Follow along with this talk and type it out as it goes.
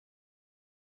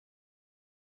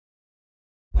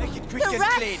quick the and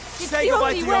rats! clean. It's Say the goodbye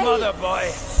only to your way. mother, boy.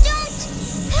 Don't!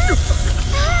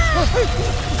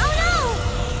 Oh no!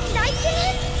 Did I kill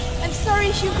him? I'm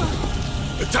sorry, Hugo.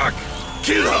 Attack!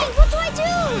 Kill her! What do I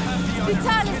do?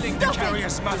 Vitalis, killing stop the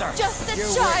carrier's it! mother. It's just a You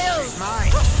child! She's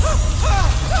mine. I'm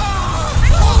scared!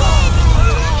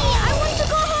 Mommy, I want to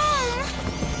go home!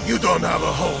 You don't have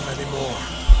a home anymore.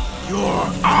 You're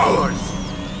ours!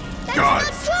 That's God!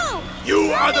 not true!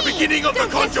 You are the beginning of the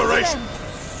Don't listen to conjuration! them.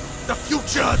 The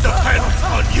future depends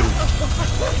on you!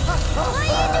 Why are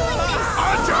you doing this?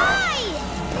 Archer! Why?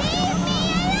 Leave me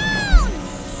alone!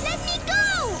 Let me go!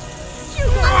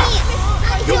 Hugo!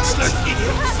 Useless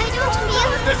idiot! I don't feel...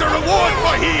 There's a reward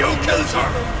for he who kills her!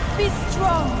 Be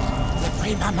strong! The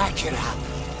prima macula.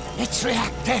 It's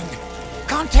reacting.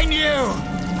 Continue!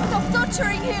 Stop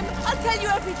torturing him! I'll tell you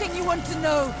everything you want to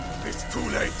know! It's too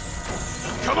late.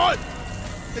 Come on!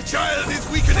 The child is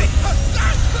weakening!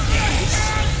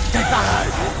 Goodbye.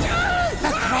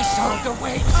 The threshold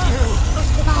awaits you.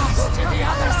 Pass to the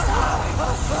other side.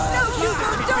 No, Hugo,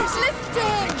 don't listen to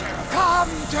him!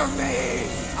 Come to me.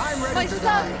 I'm ready My to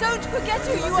son, die. don't forget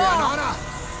who you Be an are! honor.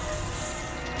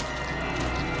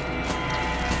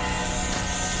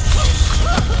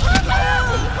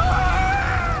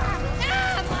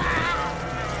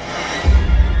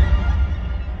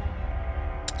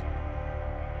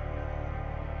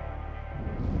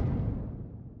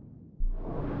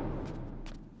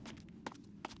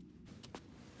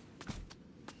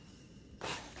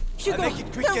 Hugo, I'll make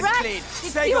it quick the and rats! clean.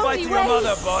 It's Say the goodbye only to your way.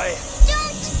 mother, boy.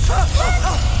 Don't!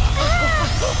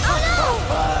 Oh no!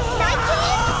 Did I kill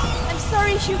him? I'm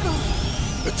sorry, Hugo.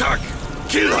 Attack!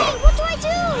 Kill her! What do I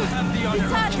do? Have the honor of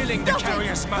Vitalis, killing the stop it.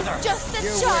 carrier's mother. It's just a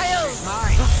You child! She's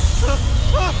mine. I'm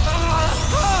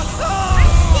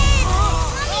scared!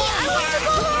 Mommy, I want to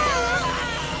go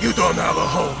home! You don't have a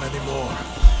home anymore.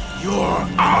 You're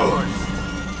ours!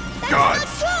 That's God! not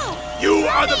true! You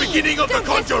are the beginning of the Don't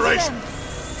listen to conjuration! them.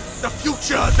 The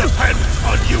future depends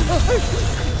on you!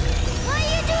 Why are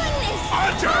you doing this?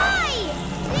 Archer! Why?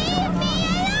 Leave me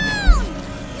alone!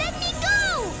 Let me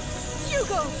go!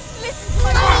 Hugo, listen to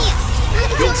my Mommy,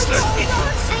 Useless idiot!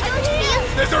 I don't feel...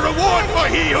 There's a reward for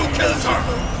he who kills her!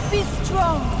 Be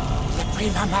strong! The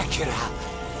prima macula.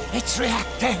 It's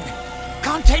reacting.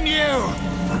 Continue.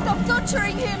 Stop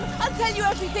torturing him! I'll tell you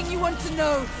everything you want to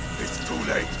know! It's too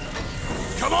late.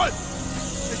 Come on!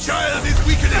 The child is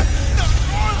weakening!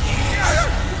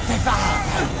 Devour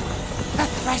them. The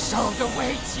threshold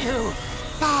awaits you.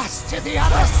 Pass to the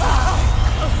other side.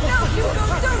 No, Hugo,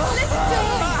 don't listen to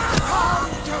him! Come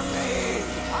to me.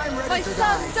 I'm ready My to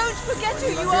son, die. don't forget who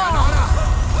you Be an are! honor.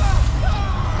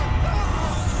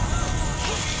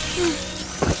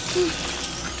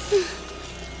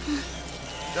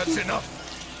 That's enough.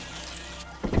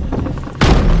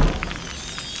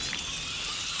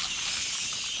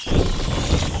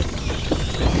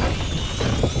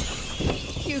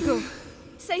 Hugo,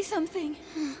 say something.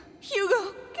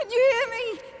 Hugo, can you hear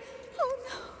me? Oh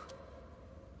no.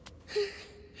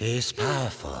 He's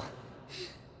powerful,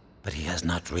 but he has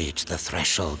not reached the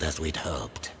threshold as we'd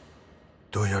hoped.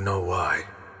 Do you know why?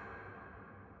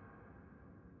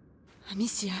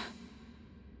 Amicia.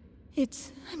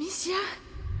 It's Amicia.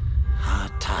 How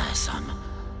tiresome.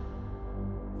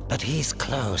 But he's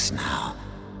close now,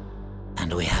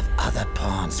 and we have other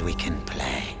pawns we can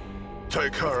play.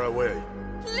 Take her away.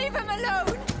 Leave him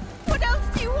alone! What else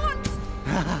do you want?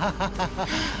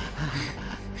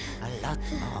 A lot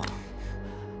more.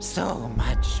 So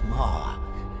much more.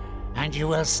 And you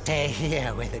will stay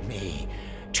here with me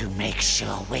to make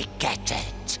sure we get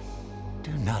it.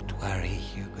 Do not worry,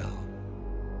 Hugo.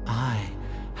 I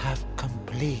have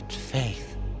complete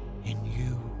faith in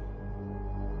you.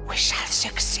 We shall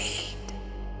succeed.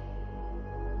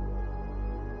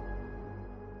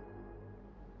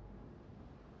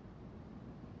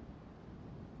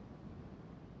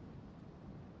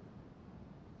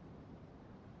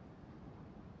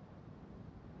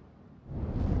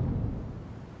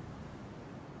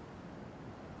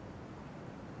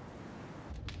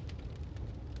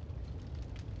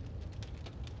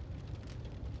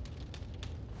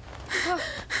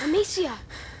 Amicia!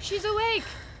 She's awake!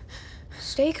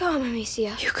 Stay calm,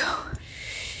 Amicia. Hugo.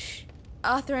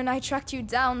 Arthur and I tracked you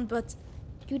down, but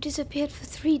You disappeared for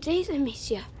 3 days,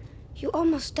 Amicia. You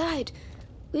almost died.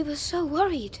 We were so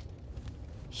worried.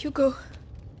 Hugo.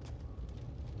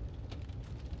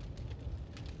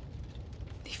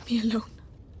 Leave me alone.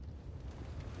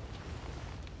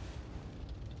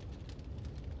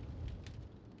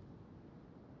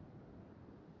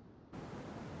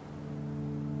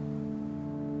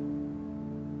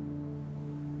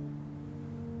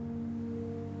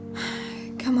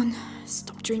 Come on. on.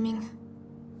 Stop dreaming.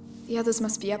 The others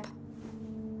must be up.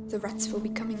 The rats will be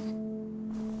coming.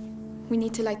 We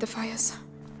need to light the fires.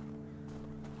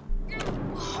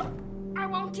 I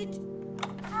want it.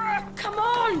 Come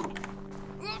on!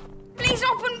 Please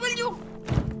open, will you?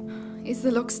 Is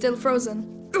the lock still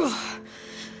frozen?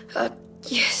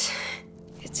 Yes.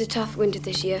 It's a tough winter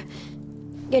this year.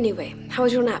 Anyway, how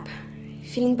was your nap?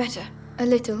 Feeling better? A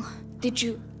little. Did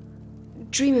you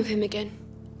dream of him again?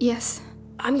 Yes.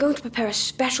 I'm going to prepare a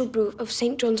special brew of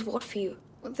St. John's wort for you.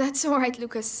 Well, that's all right,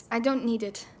 Lucas. I don't need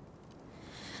it.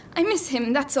 I miss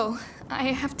him, that's all. I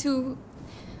have to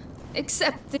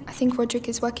accept that I think Roderick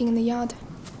is working in the yard.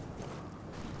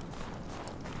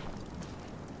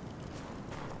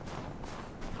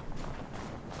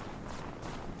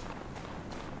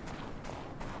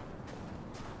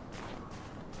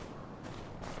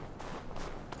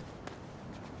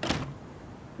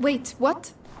 Wait,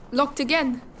 what? Locked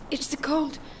again? It's the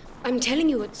cold. I'm telling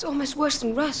you, it's almost worse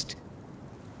than rust.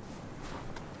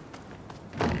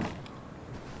 I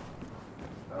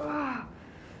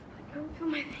can't feel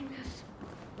my fingers.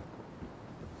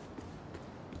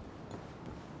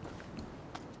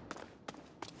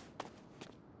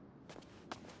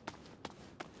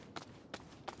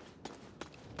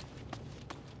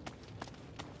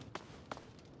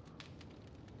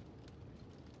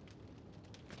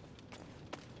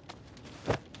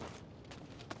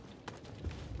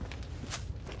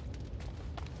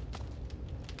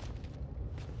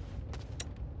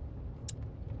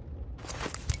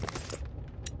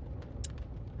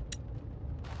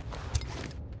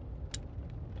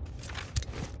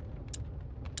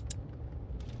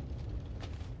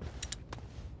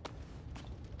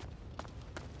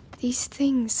 These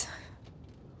things.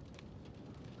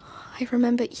 I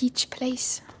remember each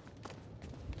place,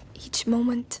 each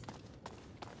moment.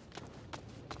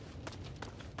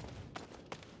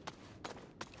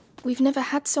 We've never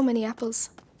had so many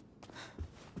apples.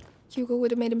 Hugo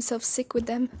would have made himself sick with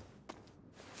them.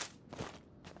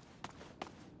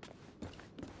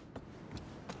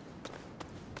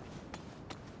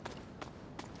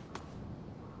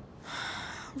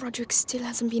 Roderick still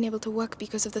hasn't been able to work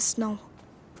because of the snow.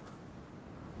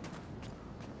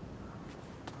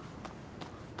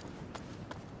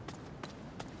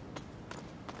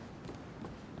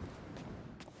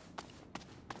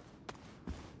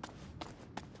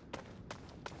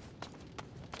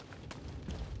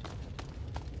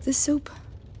 The soup.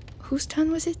 Whose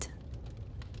turn was it?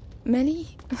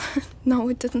 Melly? No,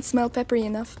 it doesn't smell peppery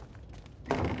enough.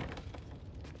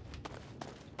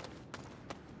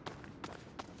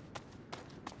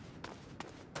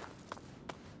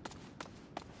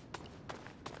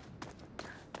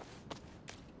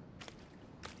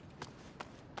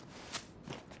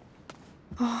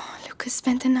 Oh, Lucas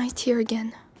spent the night here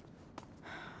again.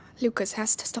 Lucas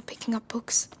has to stop picking up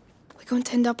books. We're going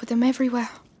to end up with them everywhere.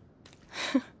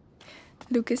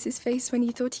 Lucas's face when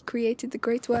he thought he created the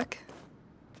great work.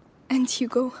 And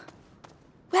Hugo.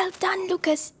 Well done,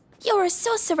 Lucas. You're a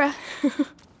sorcerer.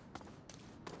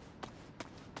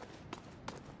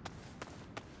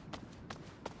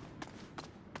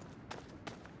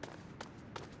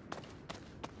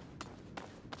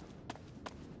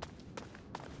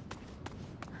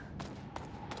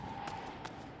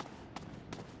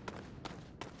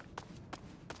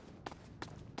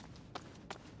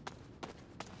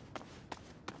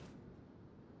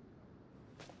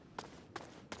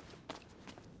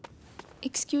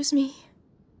 Excuse me.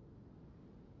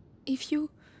 If you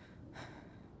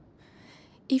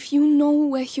know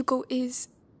where Hugo is,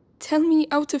 tell me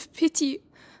out of pity.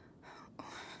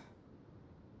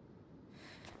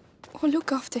 Or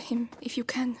look after him if you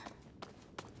can.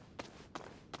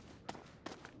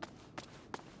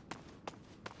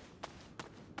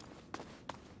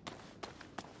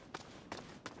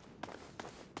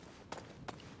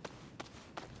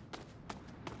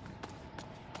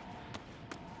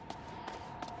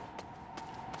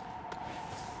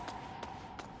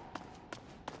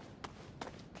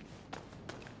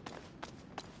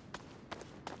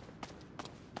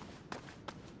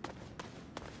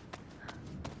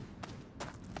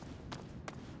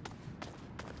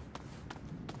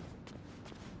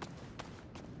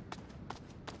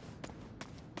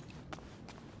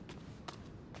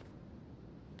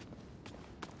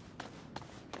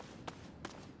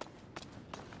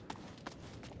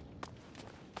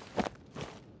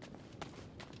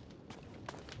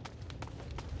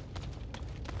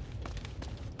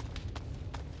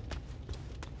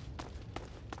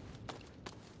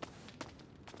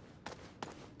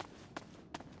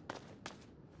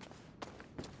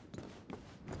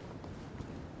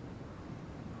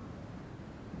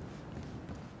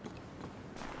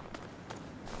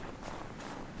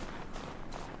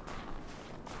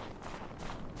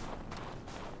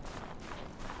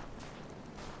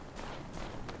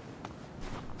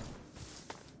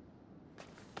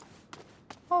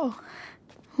 Oh,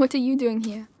 what are you doing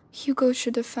here? Hugo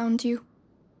should have found you.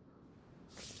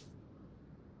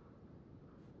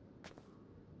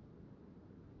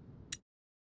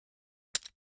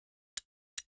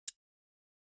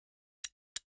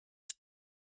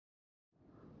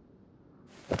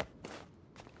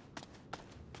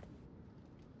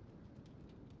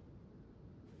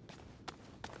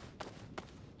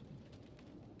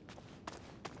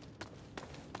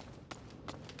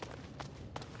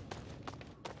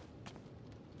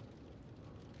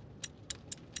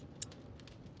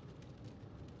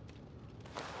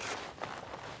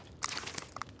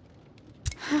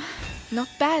 Not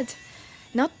bad.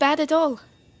 Not bad at all.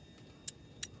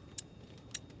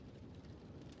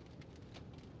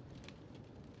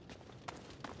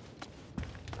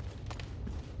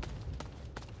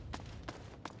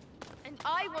 And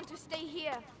I want to stay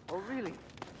here. Oh, really?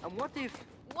 And what if...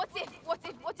 What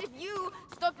if you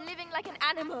stop living like an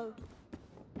animal?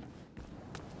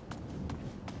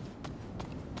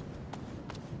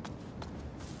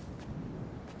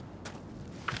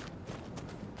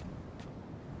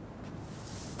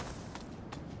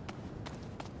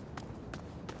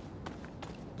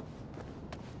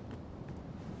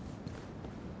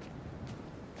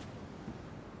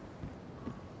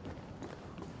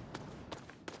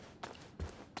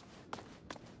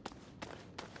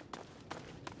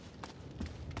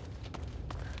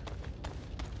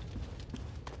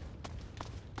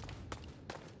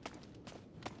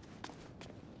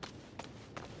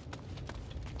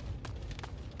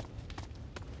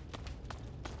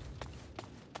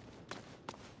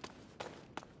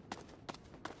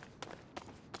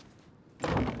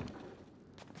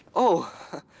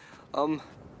 Oh,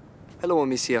 hello,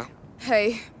 Amicia.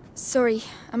 Hey, sorry,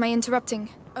 am I interrupting?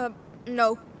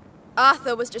 No.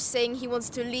 Arthur was just saying he wants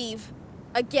to leave.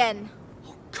 Again.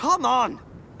 Come on!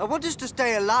 I want us to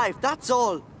stay alive, that's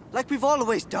all. Like we've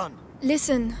always done.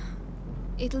 Listen,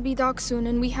 it'll be dark soon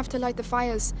and we have to light the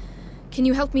fires. Can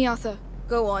you help me, Arthur?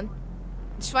 Go on.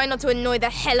 Try not to annoy the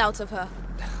hell out of her.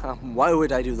 Why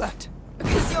would I do that?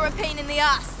 Because you're a pain in the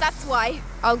ass, that's why.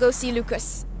 I'll go see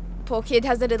Lucas. Poor kid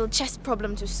has a little chest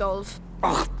problem to solve.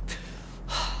 Oh.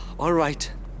 All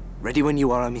right. Ready when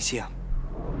you are, Amicia.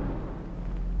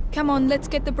 Come on, let's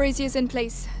get the braziers in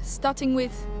place, starting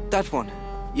with... That one.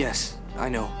 Yes, I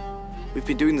know. We've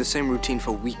been doing the same routine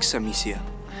for weeks, Amicia.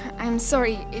 I'm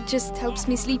sorry, it just helps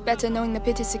me sleep better knowing the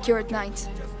pit is secure at night.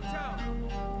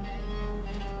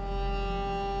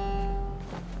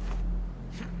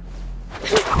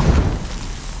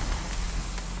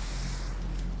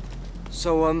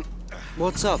 So,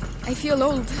 what's up? I feel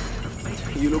old.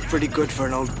 You look pretty good for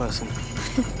an old person.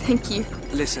 Thank you.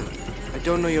 Listen, I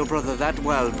don't know your brother that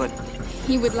well, but...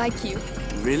 He would like you.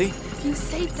 Really? You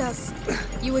saved us.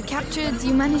 You were captured,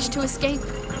 you managed to escape.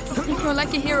 You're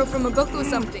like a hero from a book or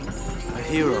something. A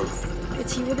hero? But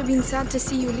he would have been sad to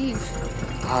see you leave.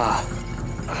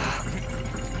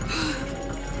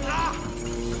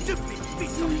 Stupid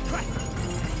piece of crap!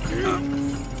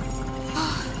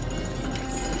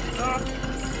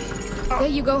 There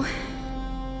you go.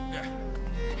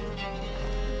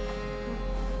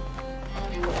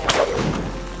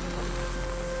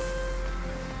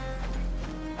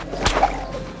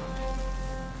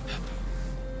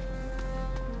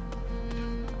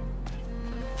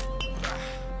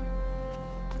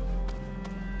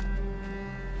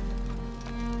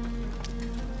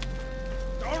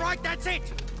 All right, that's it!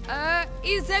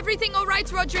 Is everything all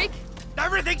right, Roderick?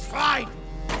 Everything's fine!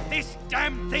 This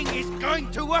damn thing is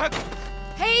going to work!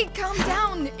 Hey, calm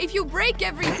down. If you break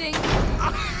everything...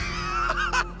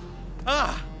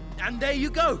 And there you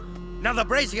go. Now the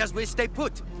braziers will stay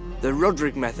put. The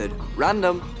Roderick method.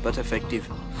 Random, but effective.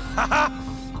 Haha!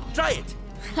 Try it!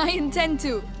 I intend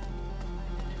to.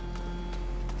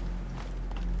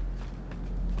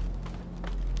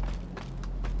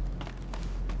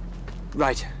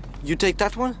 Right. You take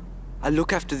that one. I'll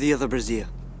look after the other brazier.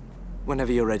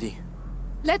 Whenever you're ready.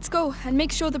 Let's go and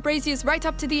make sure the brazier's right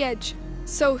up to the edge.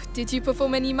 So, did you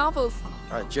perform any marvels?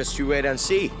 Just you wait and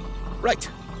see. Right,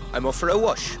 I'm off for a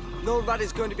wash. No rat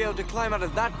is going to be able to climb out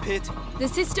of that pit. The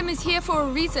system is here for a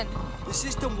reason. The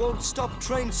system won't stop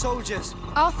trained soldiers.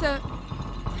 Arthur,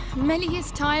 Melly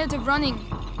is tired of running.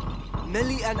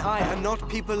 Melly and I are not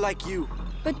people like you.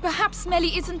 But perhaps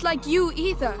Melly isn't like you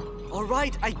either. All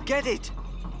right, I get it.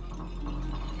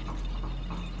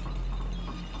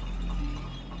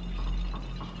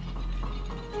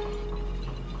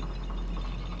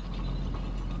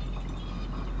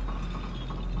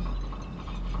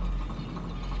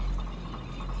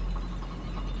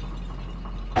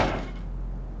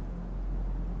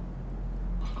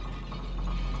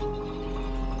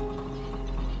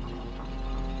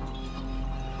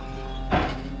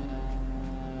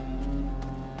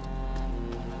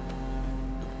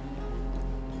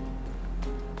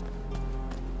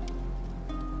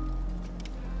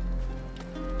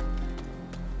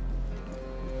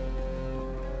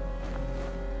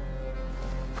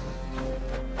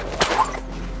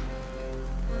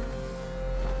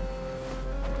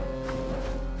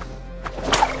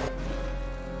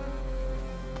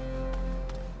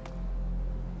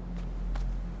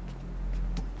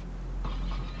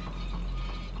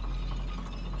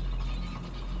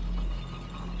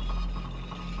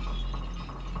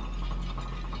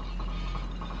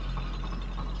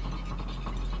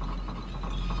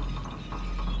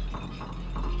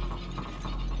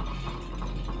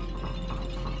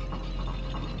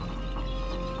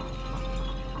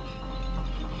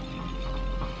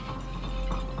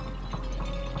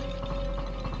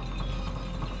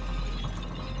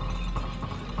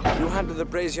 You handle the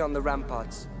brazier on the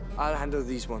ramparts. I'll handle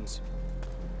these ones.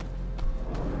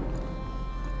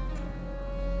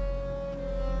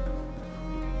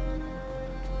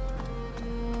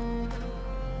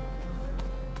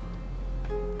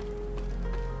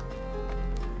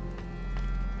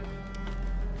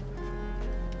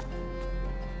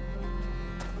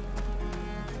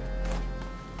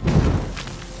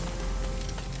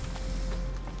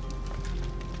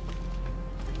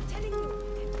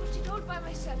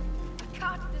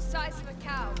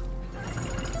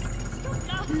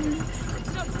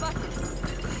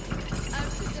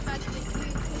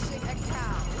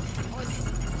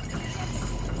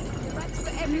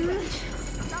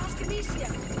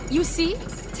 You see?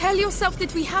 Tell yourself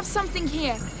that we have something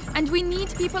here, and we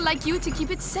need people like you to keep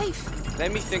it safe.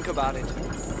 Let me think about it.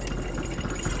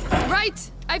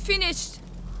 Right, I finished.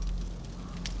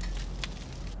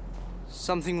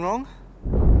 Something wrong?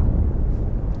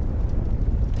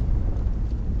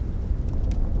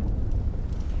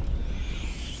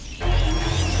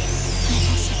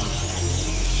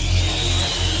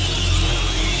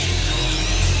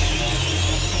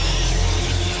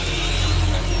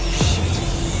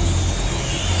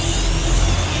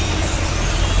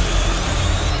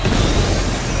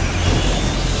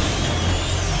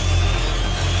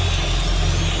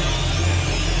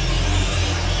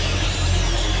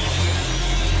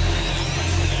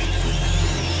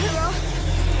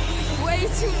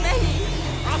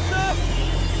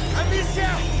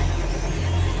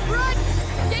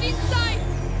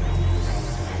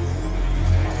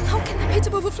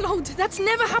 That's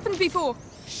never happened before!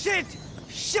 Shit!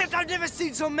 Shit, I've never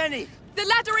seen so many! The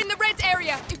ladder in the red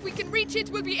area! If we can reach it,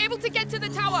 we'll be able to get to the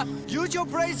tower! Use your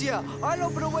brazier! I'll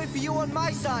open a way for you on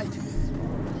my side!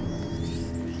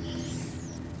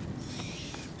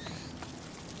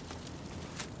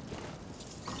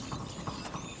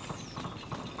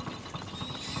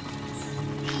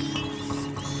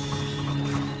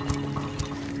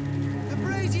 The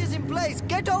brazier's in place!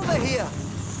 Get over here!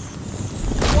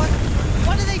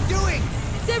 What are they doing?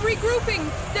 They're regrouping!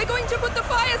 They're going to put the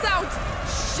fires out!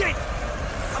 Shit!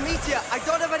 Amicia, I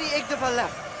don't have any Ignifer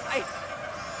left.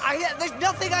 There's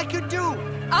nothing I can do!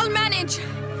 I'll manage!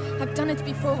 I've done it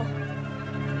before.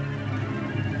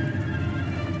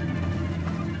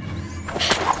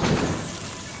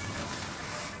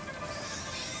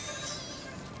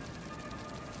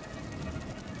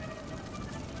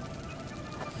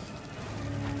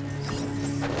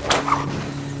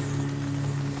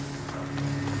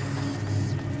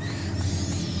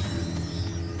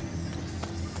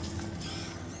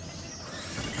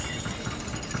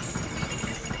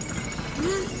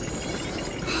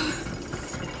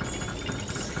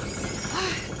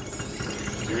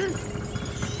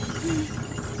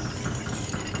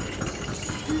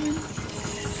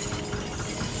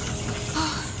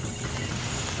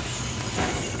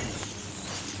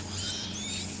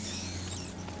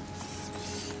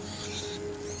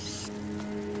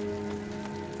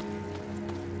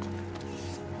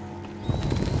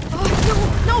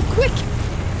 Quick!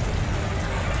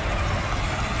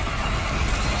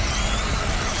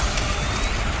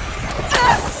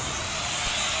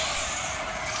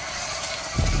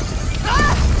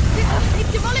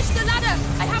 It demolished the ladder!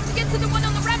 I have to get to the one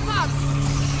on the ramparts!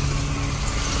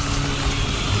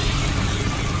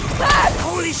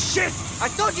 Holy shit! I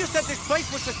thought you said this place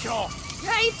was secure!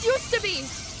 Yeah, it used to be!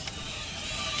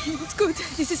 Not good.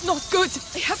 This is not good.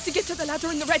 I have to get to the ladder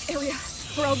in the red area,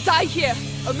 or I'll die here.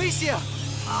 Amicia!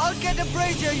 I'll get the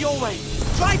brazier your way.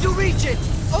 Try to reach it!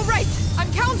 All right, I'm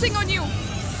counting on you.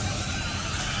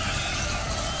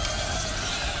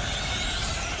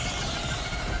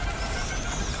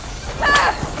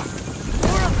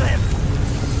 More of them!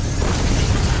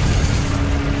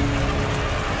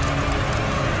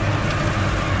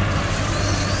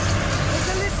 There's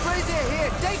a lit brazier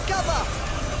here. Take cover!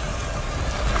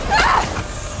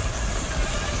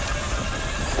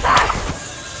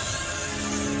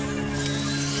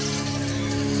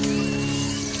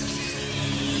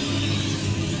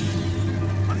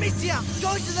 Amicia, go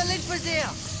to the lit brazier!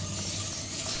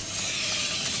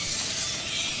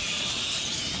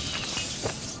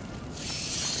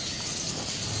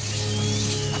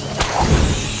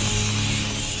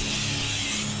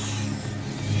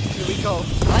 Here we go.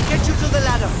 I'll get you to the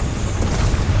ladder.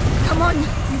 Come on,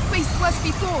 you've faced worse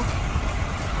before.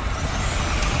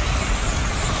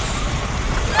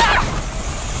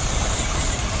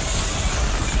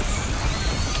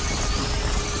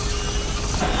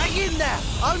 Hang in there!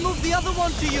 I'll move the other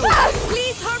one to you!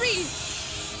 Please hurry!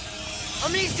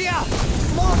 Amicia!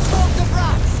 More smoke to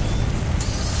brats!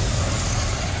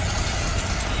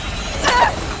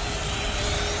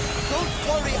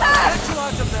 worry, I'll get you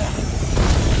out of there.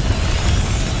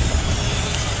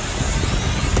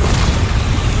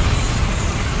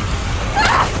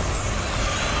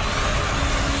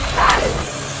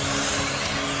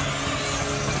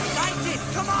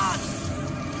 Come on!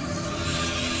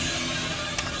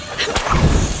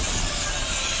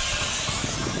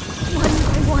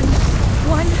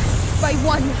 One by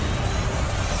one.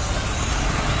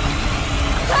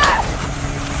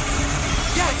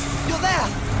 Yes, you're there!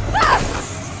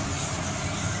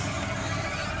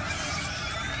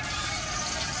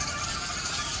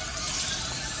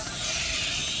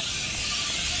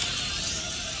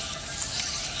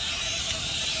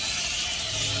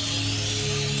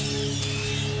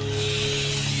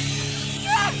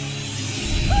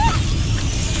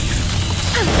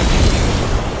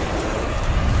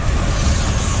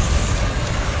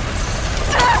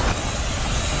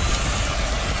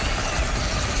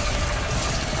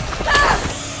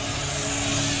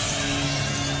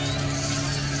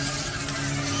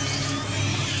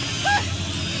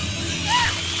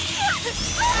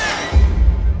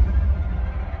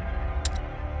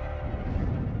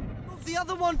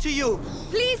 Another one to you!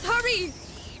 Please hurry!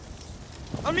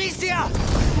 Amicia!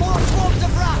 More swarms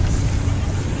of rats!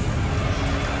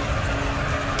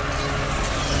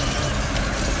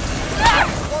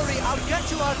 Don't worry, I'll get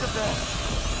you out of there!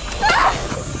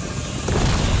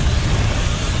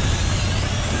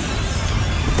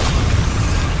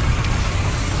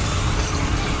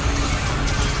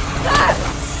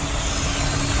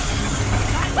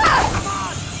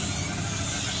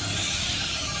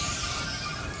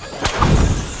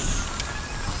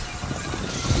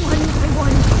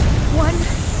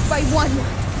 By one.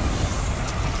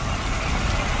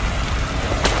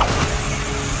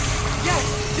 Yes,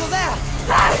 you're there!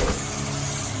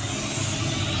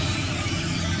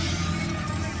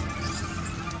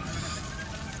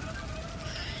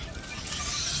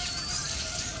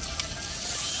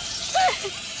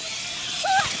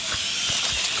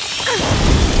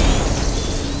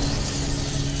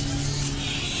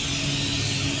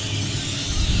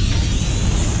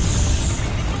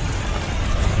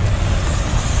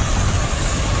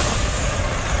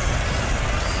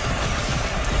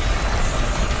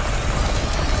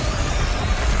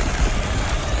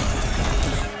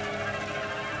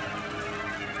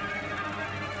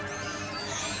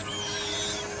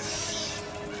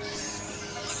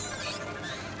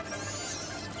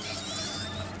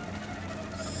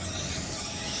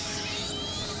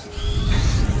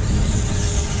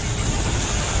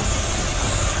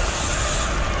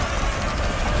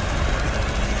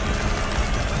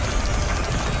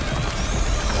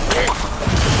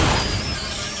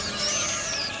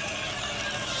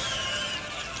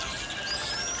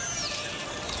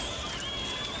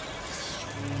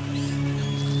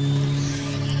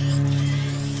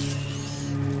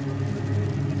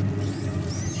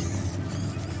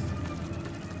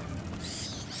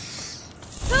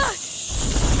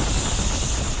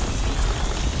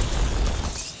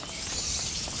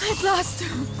 At last!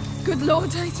 Good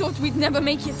Lord, I thought we'd never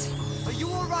make it. Are you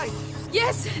all right?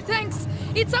 Yes, thanks.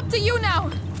 It's up to you now.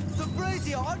 The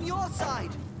brazier on your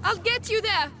side! I'll get you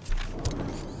there.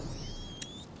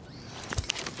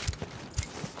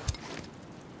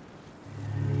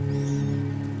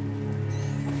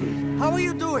 How are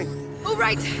you doing? All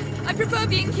right. I prefer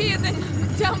being here than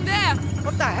down there.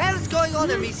 What the hell's going on,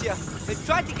 Amicia? They've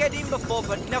tried to get in before,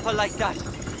 but never like that.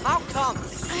 How come?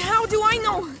 How do I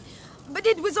know? But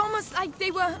it was almost like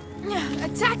they were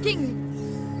attacking.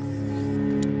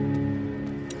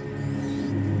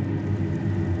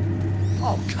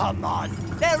 Oh, come on!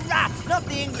 They're rats, not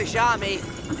the English army!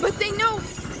 But they know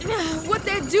what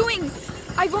they're doing.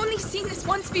 I've only seen this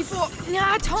once before.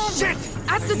 At home. Shit!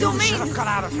 At the You domain. should have got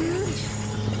out of here.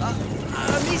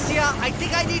 Amicia, I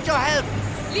think I need your help.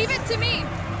 Leave it to me.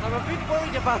 I'm a bit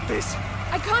worried about this.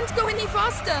 I can't go any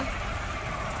faster.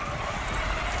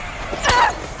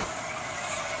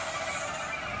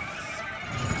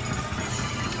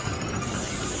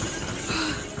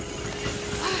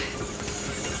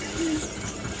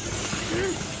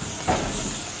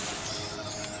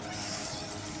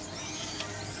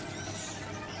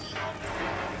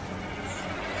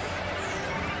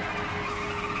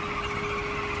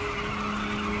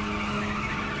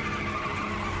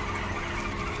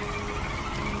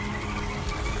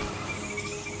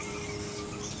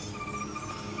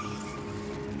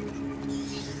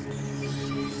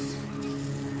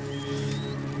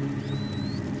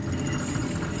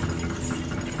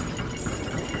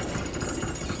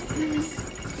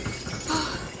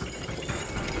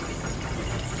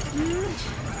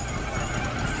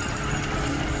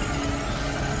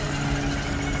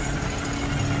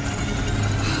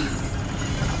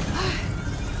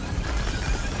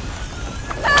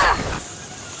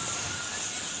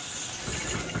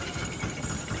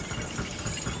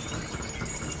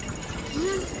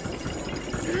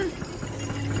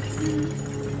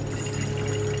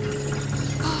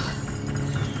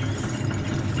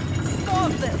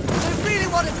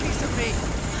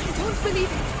 can't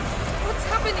believe it. What's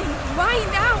happening? Why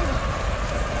now?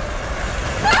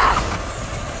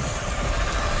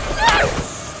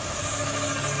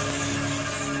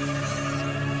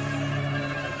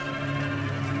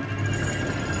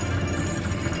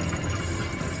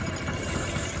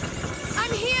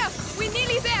 I'm here. We're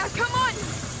nearly there. Come on.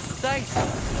 Thanks.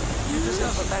 You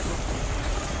deserve a medal.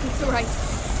 It's all right.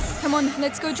 Come on,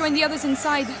 let's go join the others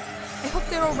inside. I hope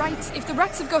they're all right. If the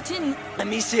rats have got in...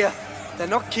 Amicia, they're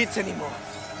not kids anymore.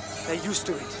 They're used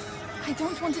to it. I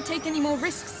don't want to take any more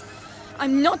risks.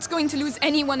 I'm not going to lose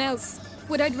anyone else.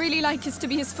 What I'd really like is to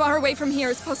be as far away from here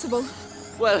as possible.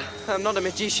 Well, I'm not a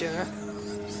magician, huh?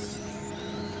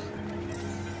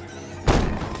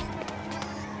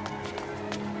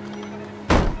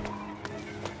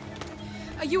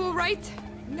 Are you all right?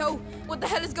 No, what the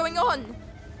hell is going on?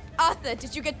 Arthur,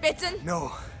 did you get bitten?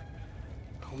 No.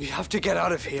 We have to get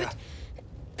out of here.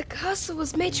 The castle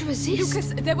was made to resist.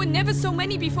 Lucas, there were never so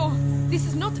many before. This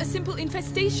is not a simple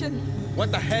infestation.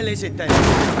 What the hell is it then?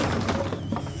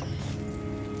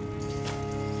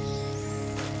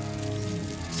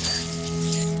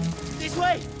 This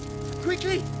way!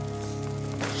 Quickly!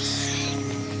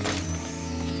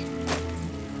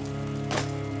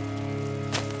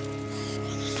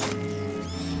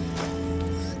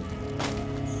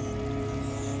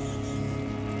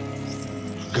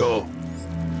 Go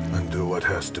and do what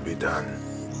has to be done.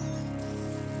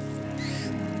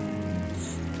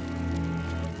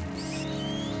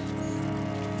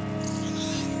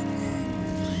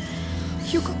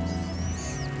 Hugo.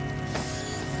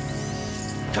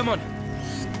 Come on.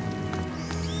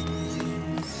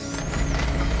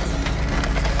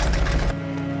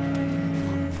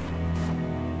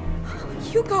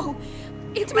 Hugo!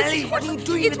 It was Ellie, what are you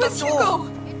doing It with the was door?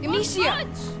 Hugo! Amicia!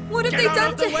 What have Get they out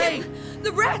done of the to way. him?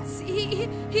 The rats!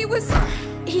 He was...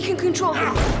 He can control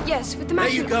them. Yes, with the There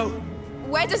magic. you go.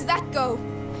 Where does that go?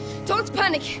 Don't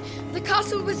panic. The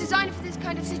castle was designed for this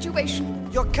kind of situation.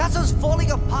 Your castle's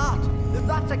falling apart. The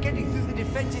rats are getting through the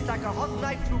defenses like a hot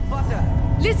knife through butter.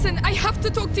 Listen, I have to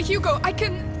talk to Hugo. I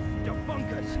can... You're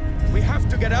bonkers. We have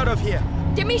to get out of here.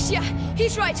 Demetia,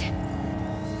 he's right.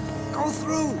 Go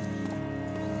through!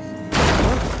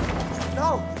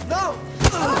 No! No!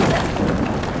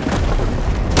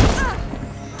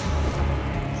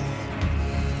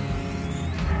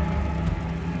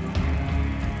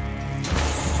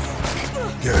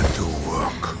 Get to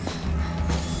work.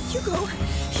 Hugo!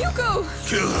 Hugo!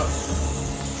 Kill her,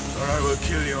 or I will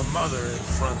kill your mother in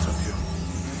front of you.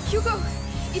 Hugo!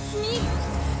 It's me!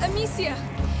 Amicia!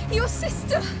 Your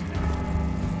sister!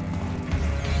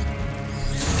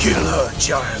 Kill her,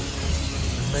 child.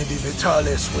 And maybe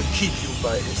Vitalis will keep you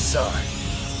by his side.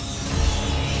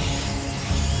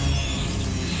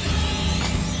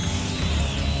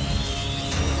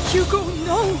 Hugo,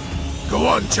 no! Go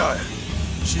on, child.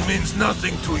 She means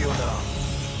nothing to you now.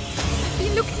 I've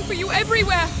been looking for you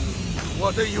everywhere!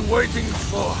 What are you waiting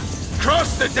for?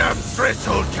 Cross the damn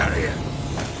threshold, carrier!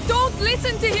 Don't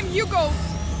listen to him, Hugo!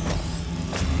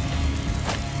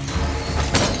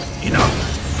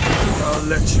 Enough! I'll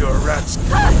let your rats...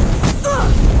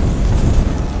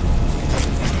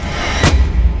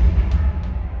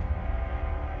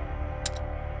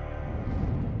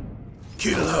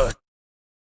 Kill her,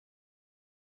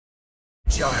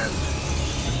 child.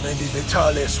 And maybe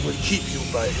Vitalis will keep you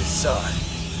by his side.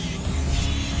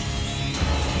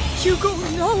 Hugo,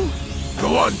 no!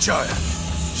 Go on, child.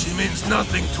 She means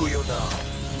nothing to you now.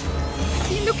 I've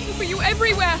been looking for you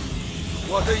everywhere!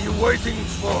 What are you waiting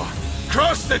for?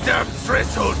 Cross the damn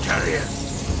threshold, carrier!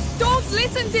 Don't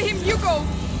listen to him, Hugo!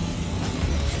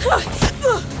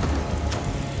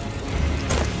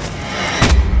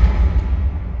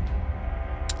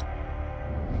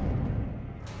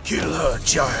 Kill her,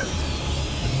 child.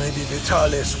 And maybe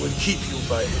Vitalis will keep you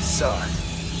by his side.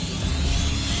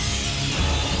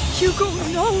 Hugo,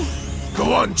 no!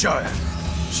 Go on, child.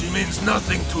 She means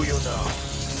nothing to you now.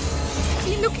 I've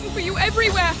been looking for you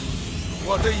everywhere!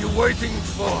 What are you waiting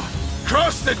for?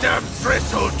 Cross the damn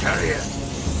threshold, carrier!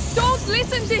 Don't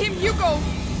listen to him, Hugo!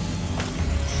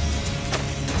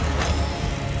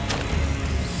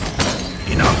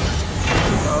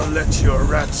 Enough! I'll let your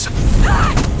rats...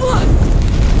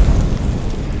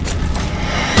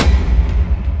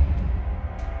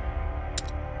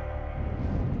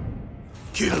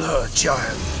 Kill her,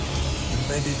 child. And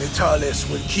maybe Vitalis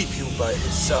will keep you by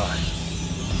his side.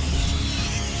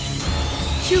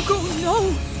 Hugo,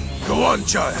 no! Go on,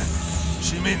 child.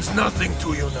 She means nothing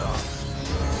to you now.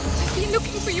 I've been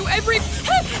looking for you every...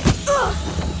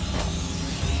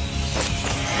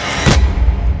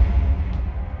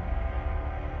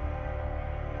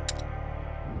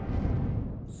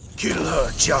 Kill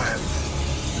child.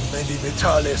 And maybe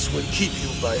Vitalis will keep you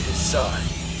by his side.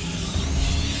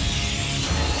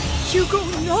 Hugo,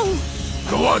 no!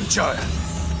 Go on, child.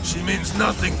 She means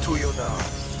nothing to you now.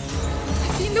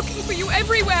 I've been looking for you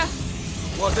everywhere!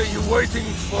 What are you waiting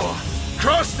for?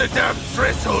 Cross the damn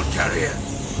threshold, carrier!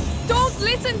 Don't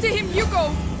listen to him,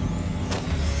 Hugo!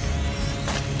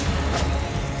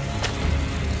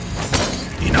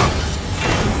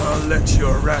 Enough! I'll let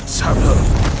your rats have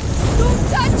her. Don't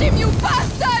touch him, you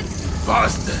bastard!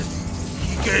 Bastard!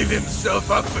 He gave himself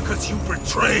up because you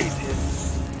betrayed him.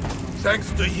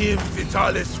 Thanks to him,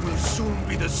 Vitalis will soon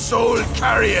be the sole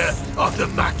carrier of the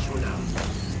macula.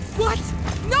 What?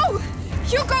 No!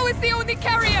 Hugo is the only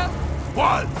carrier!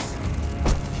 Once!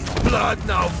 His blood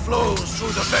now flows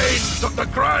through the veins of the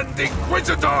Grand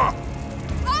Inquisitor!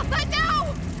 Arthur,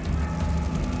 no!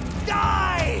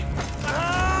 Die!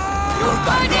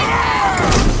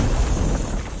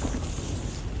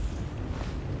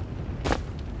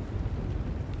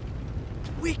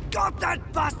 We got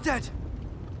that bastard!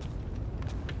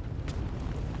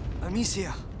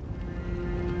 Amicia.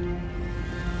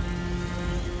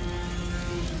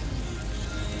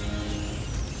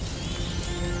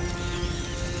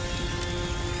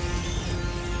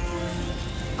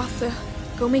 Arthur,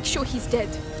 go make sure he's dead.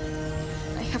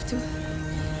 I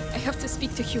have to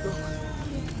speak to Hugo.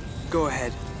 Go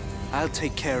ahead. I'll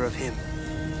take care of him.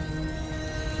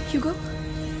 Hugo?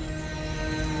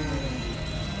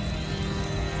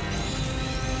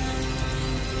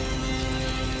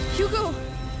 Hugo!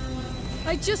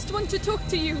 I just want to talk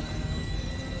to you.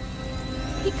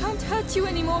 He can't hurt you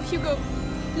anymore, Hugo.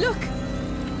 Look!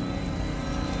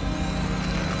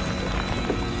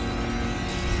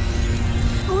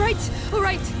 All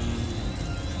right.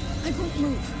 I won't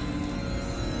move.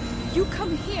 You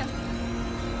come here.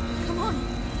 Come on.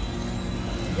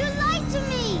 You lied to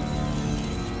me!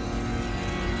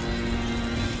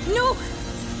 No!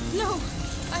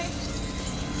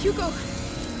 Hugo,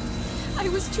 I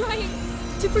was trying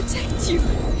to protect you.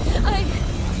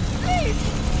 Please!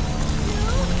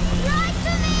 You lied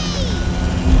to me!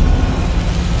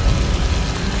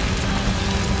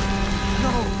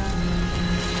 No!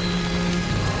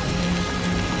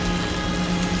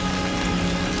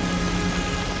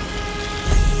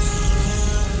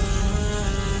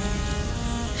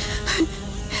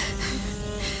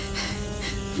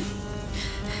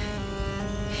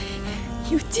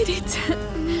 You did it!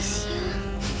 Amicia.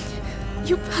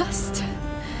 You passed.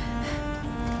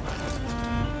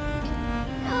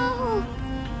 No!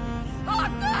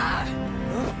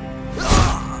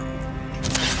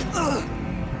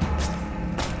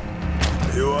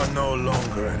 You are no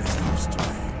longer any use to me.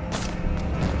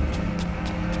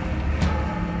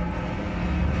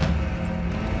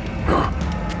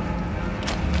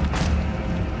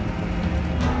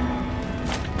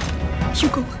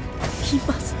 Hugo, he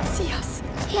mustn't see us.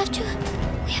 We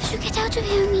have to get out of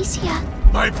here, Amicia.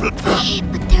 My blood.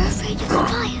 But they're afraid of the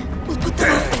fire. We'll put them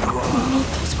out. We'll need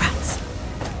those rats.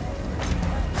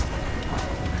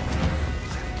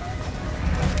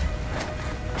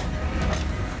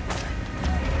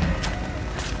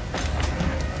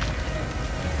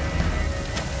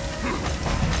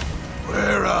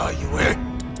 Where are you, eh?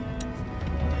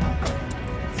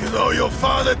 You know your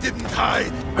father didn't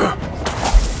hide.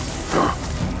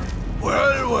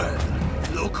 Well,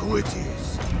 look who it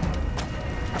is.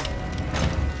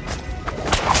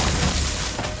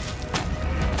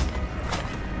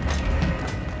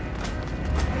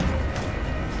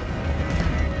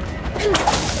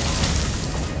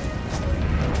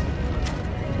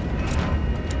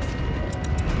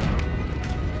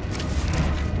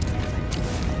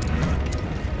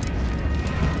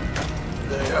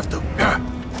 They have to...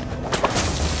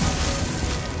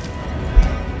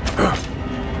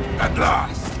 At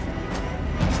last!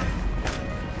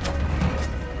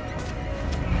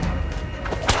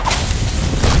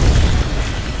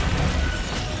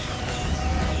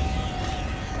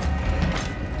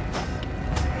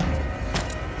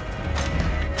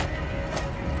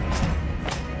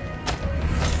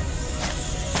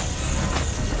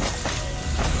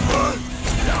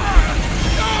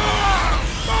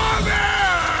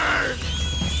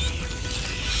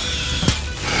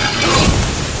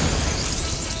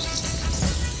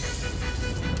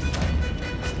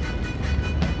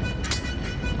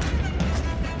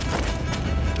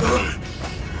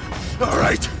 All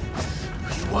right.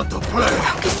 You want to play?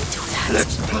 How can you do that?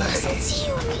 Let's I play see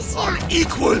you, Amicia. on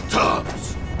equal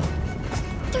terms.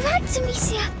 The rats,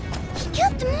 Amicia. He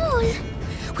killed them all.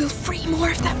 We'll free more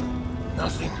of them.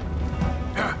 Nothing.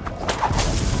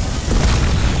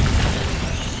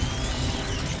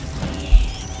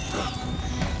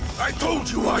 I I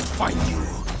told you I'd find you.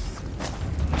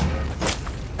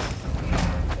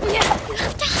 You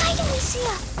have to hide,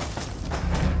 Amicia.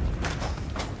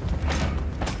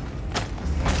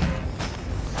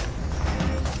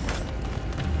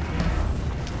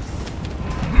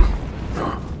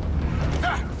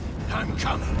 I'm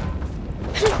coming.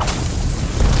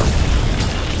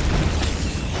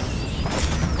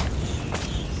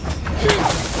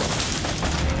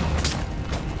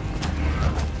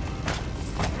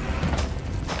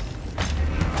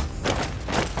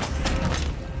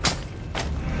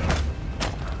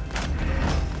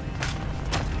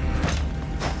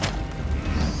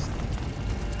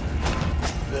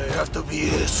 They have to be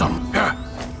here somewhere.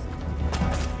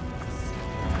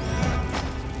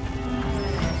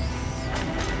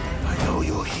 I know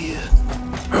you're here.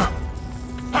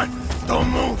 Don't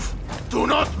move! Do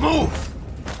not move!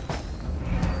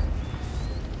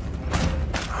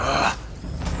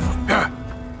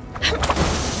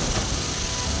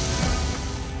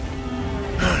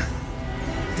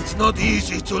 It's not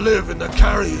easy to live in the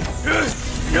carrier.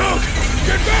 No!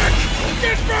 Get back!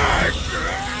 Get back!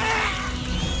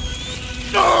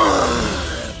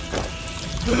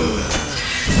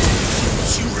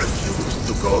 Since you refuse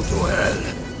to go to hell,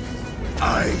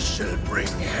 I shall bring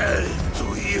hell to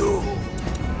you.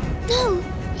 No,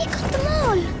 he got them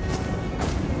all.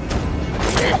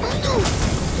 Oh no,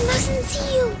 he mustn't see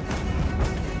you.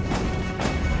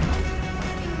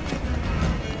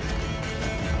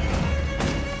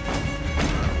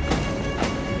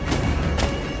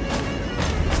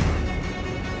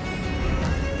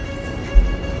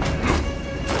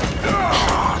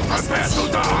 Prepare to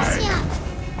die! Amicia.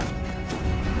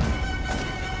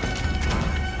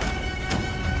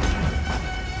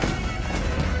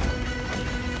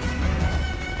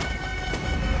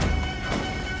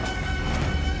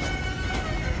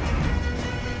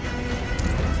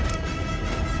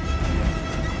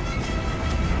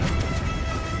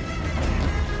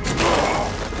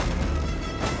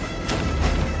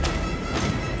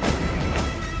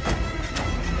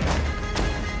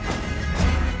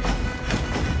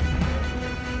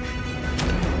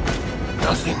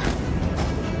 Nothing.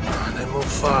 They move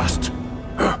fast.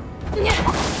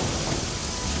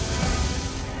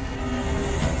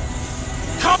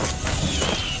 Come!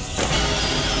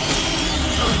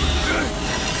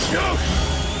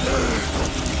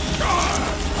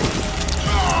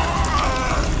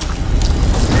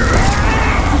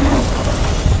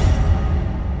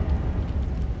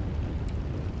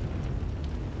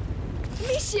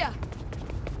 Amicia!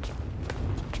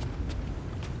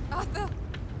 Arthur!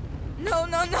 No,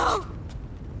 no, no!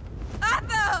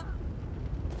 Arthur!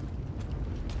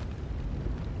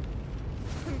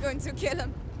 I'm going to kill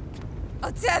him.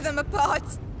 I'll tear them apart.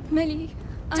 Melly,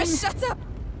 Just shut up,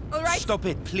 all right? Stop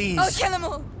it, please. I'll kill them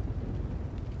all.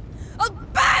 I'll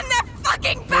burn their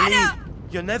fucking banner! Melly,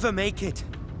 you'll never make it.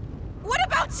 What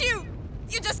about you?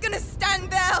 You're just gonna stand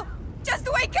there. Just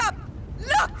wake up.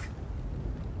 Look!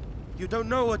 You don't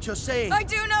know what you're saying. I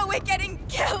do know we're getting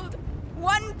killed.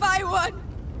 One by one.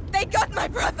 They got my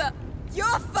brother.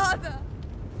 Your father.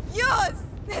 Yours.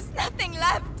 There's nothing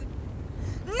left.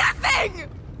 Nothing!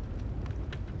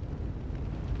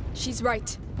 she's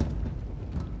right.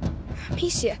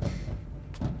 Amicia,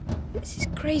 this is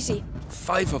crazy.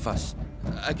 5 of us.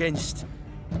 Against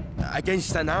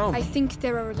an arm. I think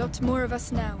there are a lot more of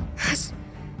us now.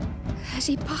 Has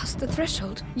he passed the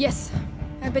threshold? Yes,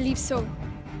 I believe so.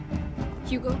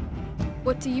 Hugo,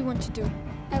 what do you want to do?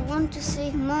 I want to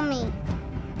save Mommy.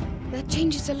 That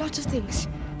changes a lot of things.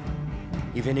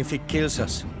 Even if it kills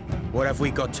us, what have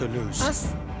we got to lose?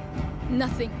 Us?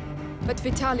 Nothing. But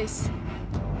Vitalis.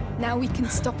 Now we can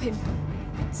stop him.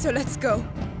 So let's go.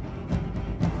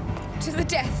 To the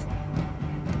death.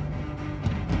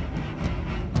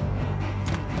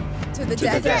 To the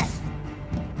death.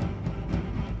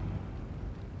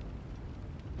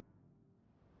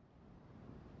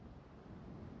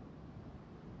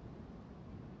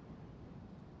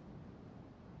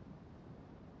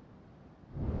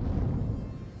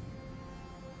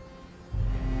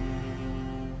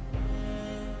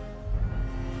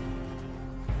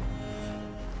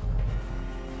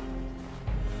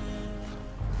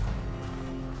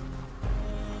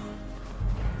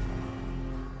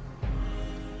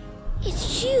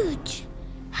 It's huge.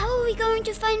 How are we going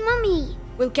to find Mummy?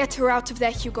 We'll get her out of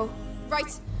there, Hugo.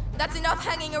 Right. That's enough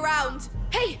hanging around.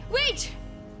 Hey, wait!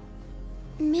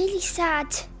 Millie's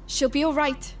sad. She'll be all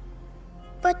right.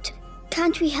 But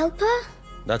can't we help her?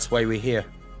 That's why we're here.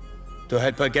 To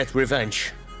help her get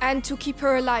revenge. And to keep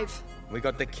her alive. We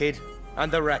got the kid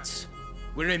and the rats.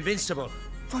 We're invincible.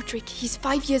 Roderick, he's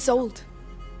 5 years old.